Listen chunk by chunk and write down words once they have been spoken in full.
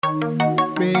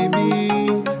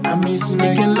Baby, I miss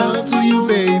making love to you,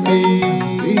 baby.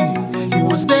 You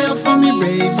was there for me,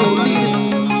 baby,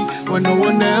 when no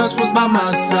one else was by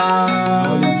my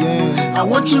side. I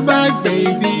want you back,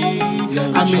 baby.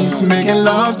 I miss making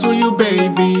love to you,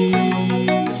 baby.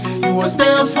 You was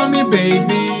there for me,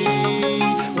 baby,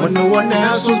 when no one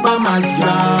else was by my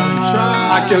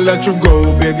side. I can't let you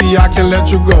go, baby, I can't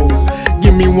let you go.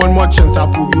 Give me one more chance, I'll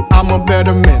prove you I'm a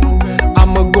better man.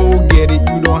 I'ma go get it,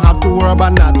 you don't have to worry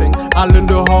about nothing. I learned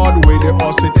the hard way, they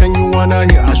all say thing you wanna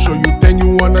hear. I show you thing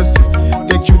you wanna see.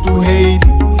 Take you to Haiti,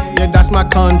 yeah that's my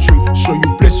country. Show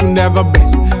you place you never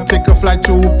been. Take a flight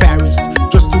to Paris,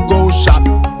 just to go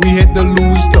shopping. We hit the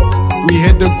Louis store, we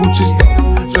hit the Gucci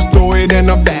store. Just throw it in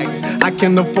a bag, I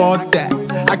can afford that.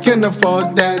 I can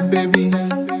afford that, baby.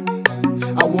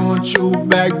 I want you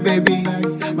back, baby.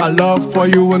 My love for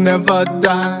you will never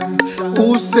die.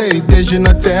 Ou c'est déjà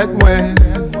dans tête moi.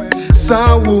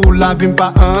 Sans vous la vie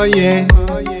pas rien.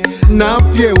 Nan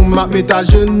pied ou m'a met à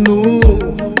genoux.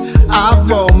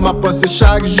 Avant m'a pensé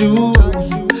chaque jour.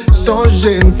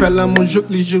 Songer nous faire l'amour jour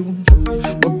les jours.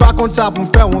 Moi pas contre ça pour me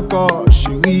faire encore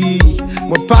chérie.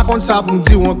 Moi pas contre ça pour me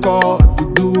dire encore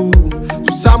doudou.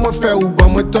 Tout ça moi fait ou bon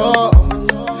moi tort.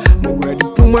 Moi ready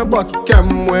pour moi boire qui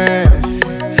aime moi.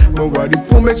 Moi ready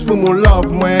pour m'exprimer mon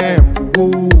love moi.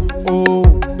 Oh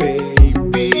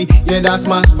baby, yeah that's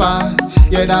my spot.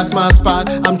 Yeah, that's my spot.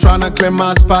 I'm tryna claim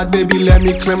my spot, baby. Let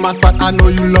me claim my spot. I know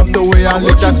you love the way I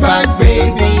lick that back,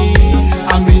 baby.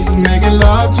 I miss making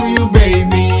love to you,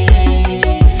 baby.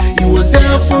 You was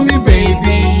there for me,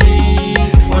 baby,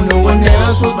 when no one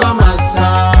else was by my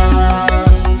side.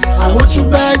 I want you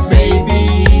back,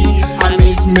 baby. I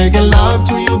miss making love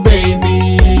to you,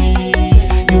 baby.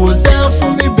 You was there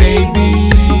for me, baby,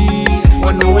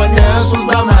 when no one else was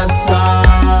by my side.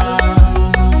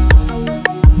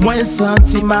 Mwen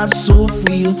senti map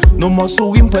soufri, nou mon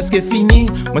souri mpreske fini.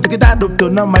 Mwen teke d'adopto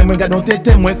nan may mwen gadon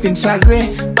tete mwen fin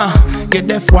chagre. Ke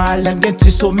de fwa lem gen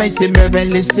ti sommeil se merveille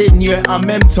le seigneur. En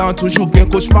même temps toujours gen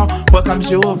cauchemar, fwa kam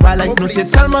Jehova like nou te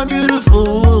tellement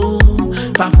beautiful.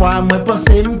 Parfois mwen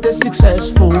pense mte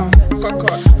successful.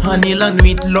 Ani la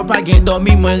nuit lò pa gen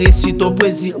dormi mwen resite au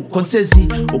brezi. Ou kon sezi,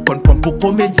 ou kon pon pou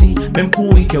komedi. Même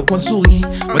kouri ke ou kon souri.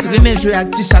 Mwen treme jwe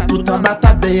ak ti chat tout an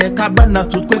bata deye kaban nan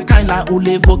tout kwe kain la ou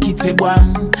levo ki te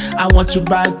boam. I want you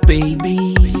back,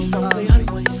 baby.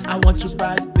 I want you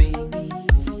back, baby.